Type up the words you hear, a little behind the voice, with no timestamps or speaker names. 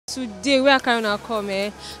Today we are carrying our come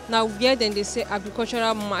now where then they say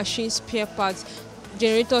agricultural machine spare parts,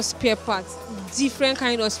 generator spare parts, different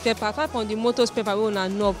kind of spare parts. Apart from the motor spare part we wanna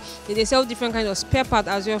know, they sell different kind of spare parts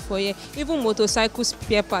as well for here. Even motorcycle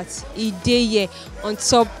spare parts e dey here on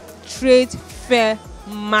top trade fair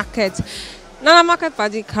market. Now market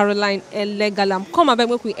party Caroline Elegalam. Come abeg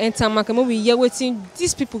make we enter market, make we hear wetin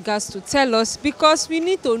these people got to tell us, because we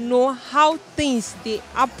need to know how things they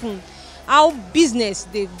happen, how business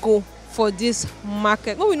they go for this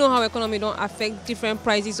market. When we know how economy don't affect different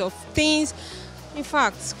prices of things. In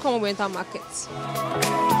fact, come on, we enter market.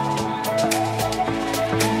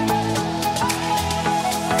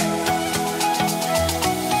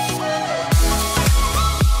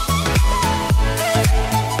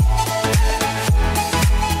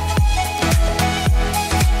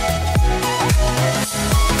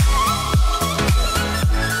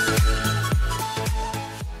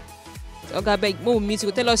 Okay, beg, we meet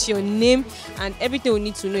you. Tell us your name and everything we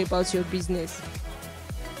need to know about your business.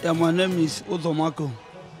 Yeah, my name is Uzomako.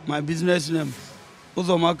 My business name,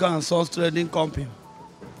 Uzomako and Sons Trading Company.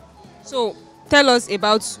 So, tell us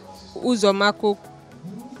about Uzomako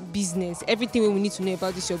business. Everything we need to know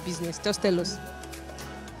about this your business. Just tell us.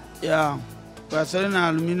 Yeah, we are selling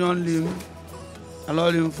aluminum rim,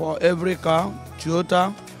 alloy rim for every car,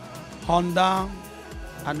 Toyota, Honda,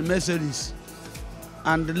 and Mercedes,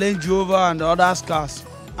 and the Range Rover and the other cars,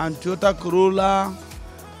 and Toyota Corolla,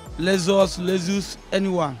 Lexus,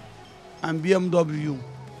 anyone, and BMW.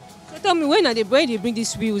 So tell me, where they bring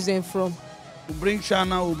these wheels in from? We bring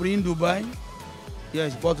China, we bring Dubai,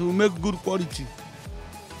 yes, but we make good quality.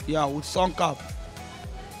 Yeah, with sun cap.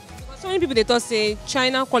 So many people they thought say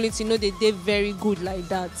China quality, no, they very good like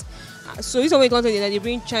that. So it's always that they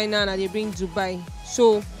bring China and they bring Dubai.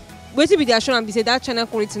 So wait till be the assurance be say that China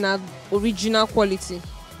quality na original quality.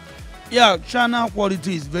 Yeah, China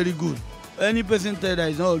quality is very good. Any person tell that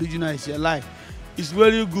it's not original, it's a lie. It's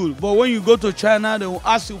very good. But when you go to China, they will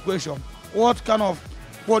ask you a question. What kind of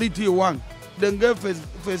quality you want? Then get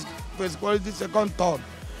first quality, second, third.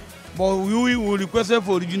 But we will request it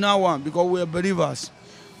for original one because we are believers.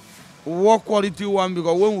 What quality one,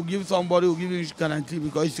 because when we give somebody, we give you guarantee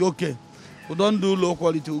because it's okay. We don't do low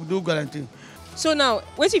quality, we do guarantee. So now,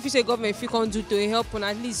 what if you say government if you can do to help on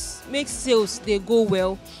at least make sales they go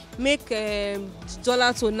well, make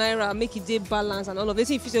dollar to naira, make it day balance and all of this.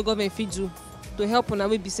 If you say government if you do to help on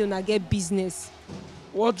maybe say on get business.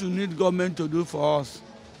 What you need government to do for us,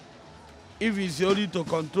 if it's only to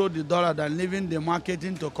control the dollar than leaving the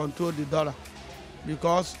marketing to control the dollar,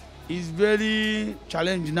 because it's very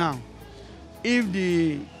challenging now. If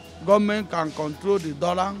the government can control the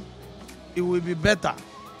dollar, it will be better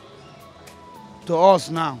to us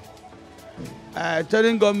now.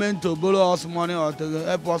 Telling government to borrow us money or to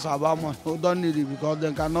help us about money, we don't need it because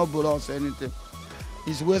they cannot borrow us anything.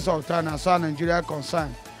 It's waste of time as far as Nigeria is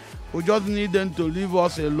concerned. We just need them to leave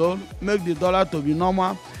us alone, make the dollar to be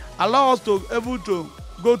normal, allow us to able to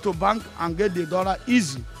go to bank and get the dollar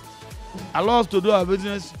easy, allow us to do our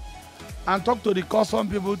business and talk to the custom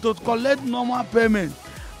people to collect normal payment,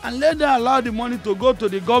 and let them allow the money to go to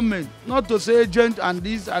the government, not to say agent and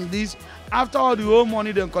this and this. After all the whole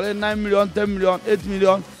money, they collect 9 million, 10 million, 8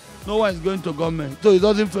 million. No one is going to government. So it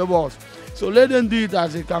doesn't favor us. So let them do it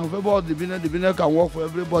as it can favor us. The business can work for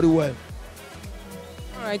everybody well.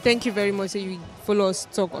 All right, thank you very much. So you follow us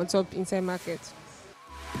talk on top inside market.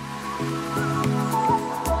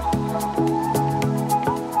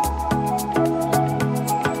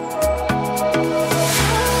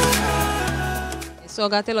 So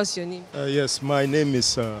God, tell us your name. Yes, my name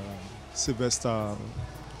is Sylvester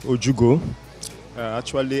Ojugo.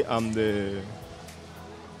 Actually, I'm the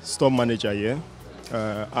store manager here.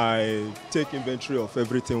 I take inventory of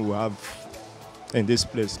everything we have in this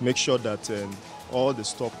place. Make sure that all the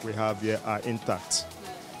stock we have here are intact.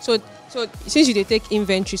 So since you take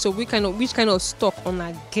inventory, so which kind of stock on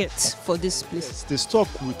I get for this place? Yes, the stock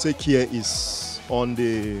we take here is on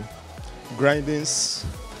the grindings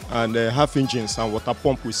and half engines and water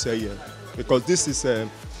pump we sell here, because this is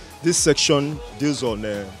this section deals on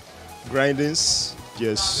grindings,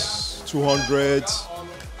 GS 200,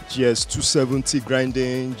 GS 270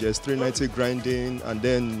 grinding, GS 390 grinding, and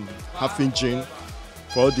then half engine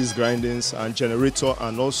for all these grindings, and generator,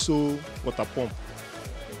 and also water pump.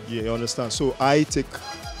 Yeah, you understand? So I take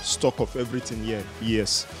stock of everything here.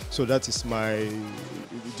 Yes. So that is my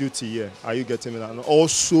duty here. Are you getting me? And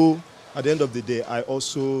also, at the end of the day, I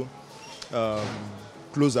also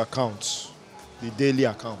close accounts, the daily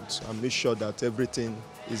accounts, and make sure that everything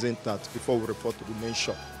is intact before we report to the main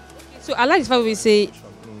shop. So I like the fact we say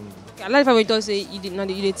I like how you just say you did not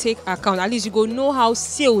you take account. At least you go know how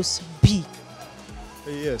sales be.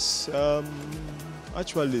 Yes.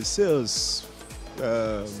 Actually, sales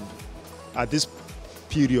at this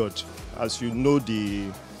period, as you know, the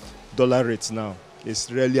dollar rate now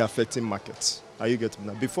is really affecting markets. Are you getting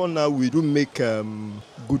that? Before now, we do make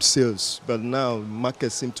good sales, but now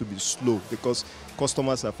markets seem to be slow because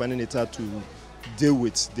customers are finding it hard to deal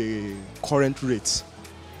with the current rates.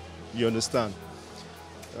 You understand?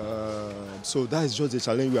 So that is just the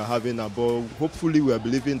challenge we are having now. But hopefully, we are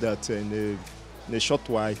believing that in a short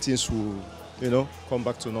while, things will, come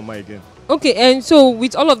back to normal again. Okay, and so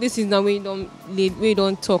with all of this things now, we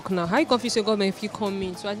don't talk now. How you confuse your government if you come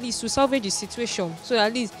in, so at least to salvage the situation, so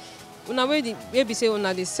at least una maybe say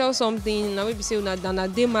una they sell something, now maybe say una a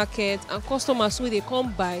day market and customers who they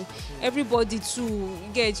come by, everybody to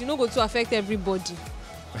get go to affect everybody.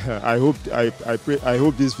 I hope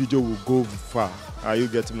this video will go far. Are you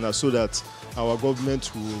getting me now? So that our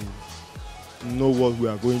government will know what we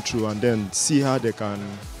are going through and then see how they can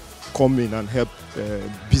come in and help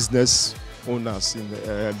business owners,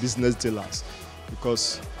 business dealers,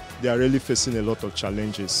 because they are really facing a lot of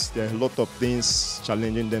challenges. There are a lot of things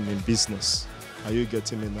challenging them in business. Are you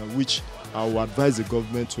getting me now? Which I will advise the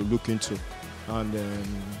government to look into and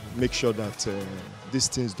make sure that these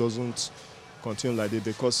things doesn't continue like this,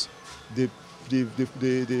 because the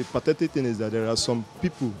pathetic thing is that there are some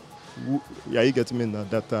people who, are you getting me now,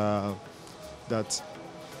 that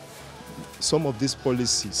some of these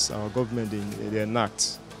policies our government they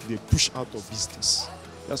enact, they push out of business.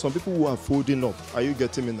 There are some people who are folding up. Are you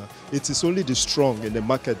getting me now? It is only the strong in the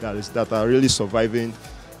market that are really surviving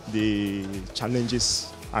the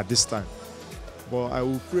challenges at this time. But I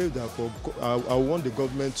will pray that I want the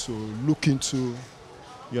government to look into,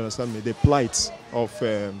 you understand me, the plight of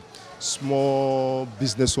small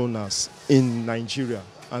business owners in Nigeria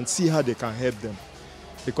and see how they can help them.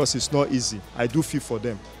 Because it's not easy. I do feel for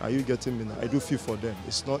them. Are you getting me now? I do feel for them.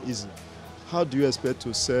 It's not easy. How do you expect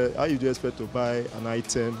to sell? How do you expect to buy an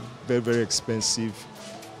item very, very expensive,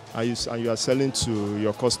 and you are selling to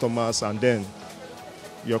your customers, and then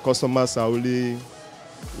your customers are only,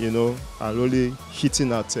 are only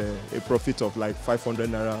hitting at a profit of like 500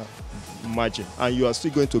 naira margin, and you are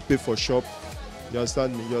still going to pay for shop. You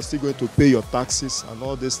understand me? You are still going to pay your taxes and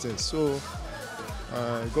all these things. So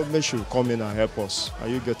government should come in and help us. Are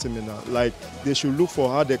you getting me now? Like, they should look for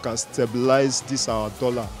how they can stabilize this our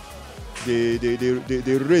dollar. The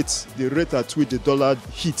rate at which the dollar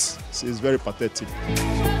hits is very pathetic.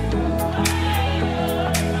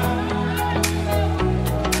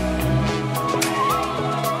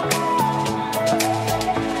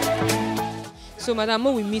 So, Madam,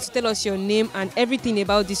 when we meet, tell us your name and everything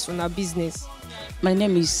about this on our business. My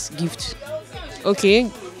name is Gift. Okay,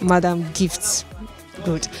 Madam Gift.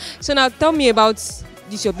 Good. So now tell me about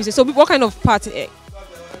this your business. So what kind of part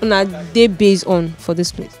on a day based on for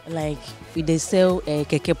this place? Like they sell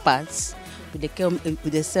keke parts,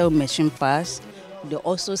 they sell machine parts, they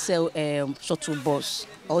also sell shuttle bus,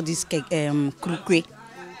 all these crew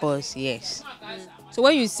bus. Yes. So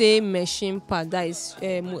when you say machine part, that is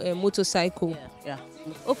a motorcycle. Yeah.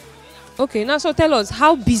 Okay. Now so tell us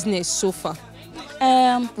how business so far.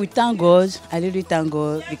 We thank God. I really thank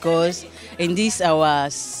God, because in this our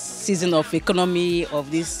season of economy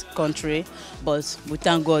of this country, but we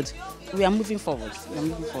thank God. We are moving forward.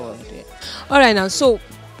 Yeah. All right now. So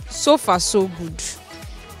far so good.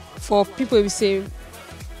 For people who say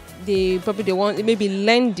they want maybe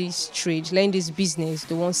learn this trade, learn this business,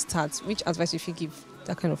 they want start. Which advice if you give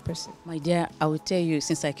that kind of person? My dear, I will tell you,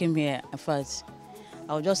 since I came here, in fact,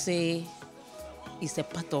 I will just say it's a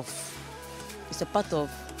part of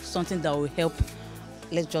something that will help,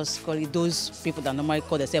 let's just call it, those people that normally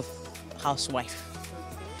call themselves housewife.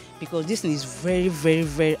 Because this is very, very,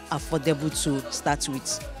 very affordable to start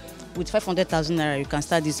with. With 500,000 naira, you can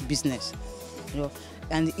start this business.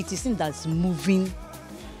 And it isn't that's moving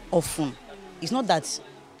often. It's not that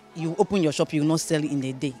you open your shop, you will not sell it in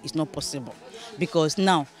a day. It's not possible. Because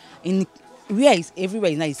now,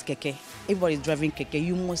 everywhere now is keke. Everybody is driving keke.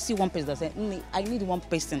 You must see one person that says, I need one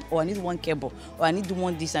person, or I need one cable, or I need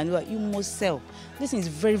one this, and you must sell. This is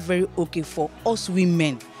very, very okay for us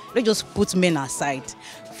women. Let's just put men aside.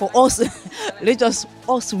 For us,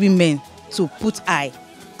 us women to put eye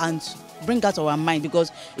and bring out our mind,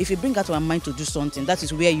 because if you bring out our mind to do something, that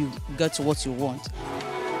is where you get to what you want.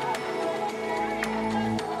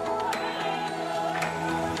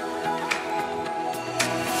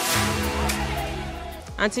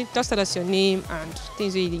 Auntie, just tell us your name and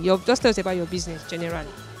things just tell us about your business generally.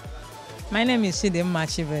 My name is Chidimma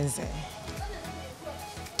Chibenze.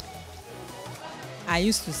 I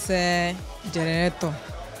used to sell generator,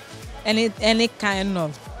 any kind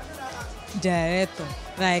of generator,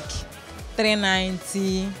 like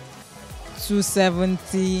 390,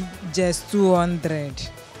 270, just 200,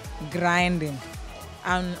 grinding.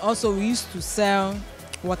 And also we used to sell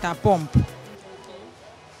water pump,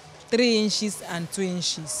 3 inches and 2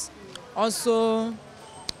 inches. Also,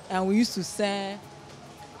 we used to sell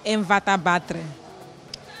inverter battery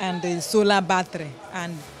and the solar battery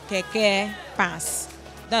and keke pass.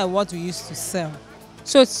 That's what we used to sell.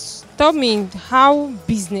 So tell me how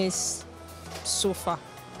business so far.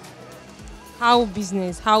 How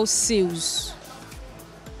business, how sales?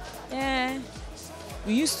 Yeah,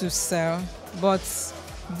 we used to sell, but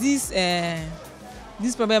this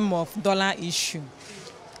problem of dollar issue,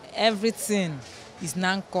 everything is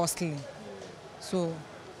now costly. So,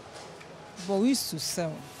 but we used to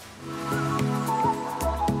sell.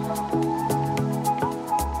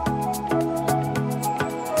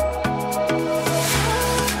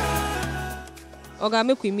 Oga,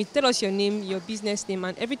 make we meet. Tell us your name, your business name,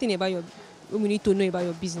 and everything about we need to know about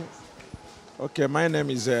your business. Okay, my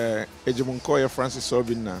name is Ejimunkoye Francis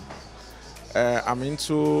Obinna. I'm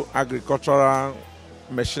into agricultural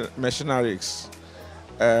machineries.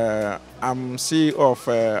 I'm CEO of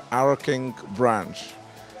Arrow King branch,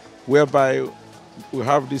 whereby we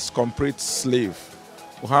have this complete sleeve.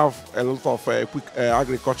 We have a lot of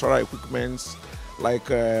agricultural equipment like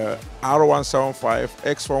R175,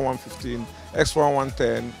 X1115,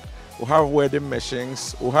 X1110. We have welding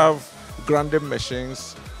machines. We have grinding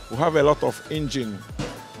machines. We have a lot of engine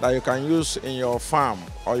that you can use in your farm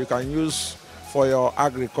or you can use for your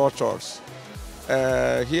agricultures.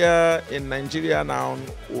 Here in Nigeria now,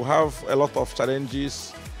 we have a lot of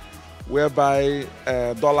challenges whereby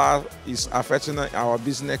dollar is affecting our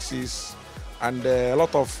businesses, and a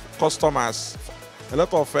lot of customers, a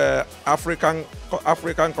lot of African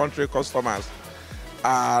country customers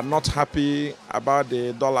are not happy about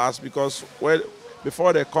the dollars because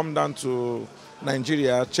before they come down to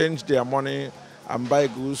Nigeria, change their money and buy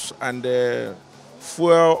goods, and the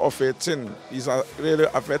fuel of a tin is really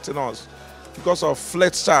affecting us because of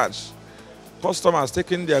flat charge. Customers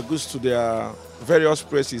taking their goods to their various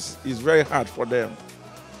places is very hard for them.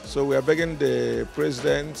 So we are begging the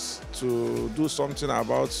president to do something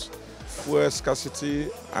about fuel scarcity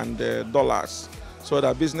and dollars, so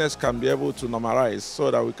that business can be able to normalize,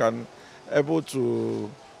 so that we can able to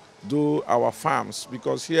do our farms.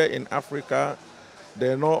 Because here in Africa,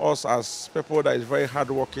 they know us as people that is very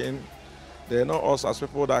hardworking. They know us as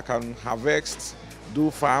people that can harvest,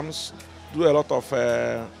 do farms, do a lot of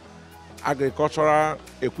agricultural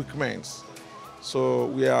equipment. So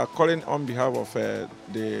we are calling on behalf of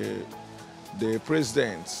the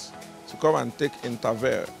president to come and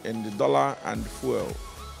intervene in the dollar and fuel,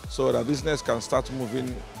 so that business can start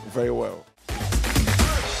moving very well.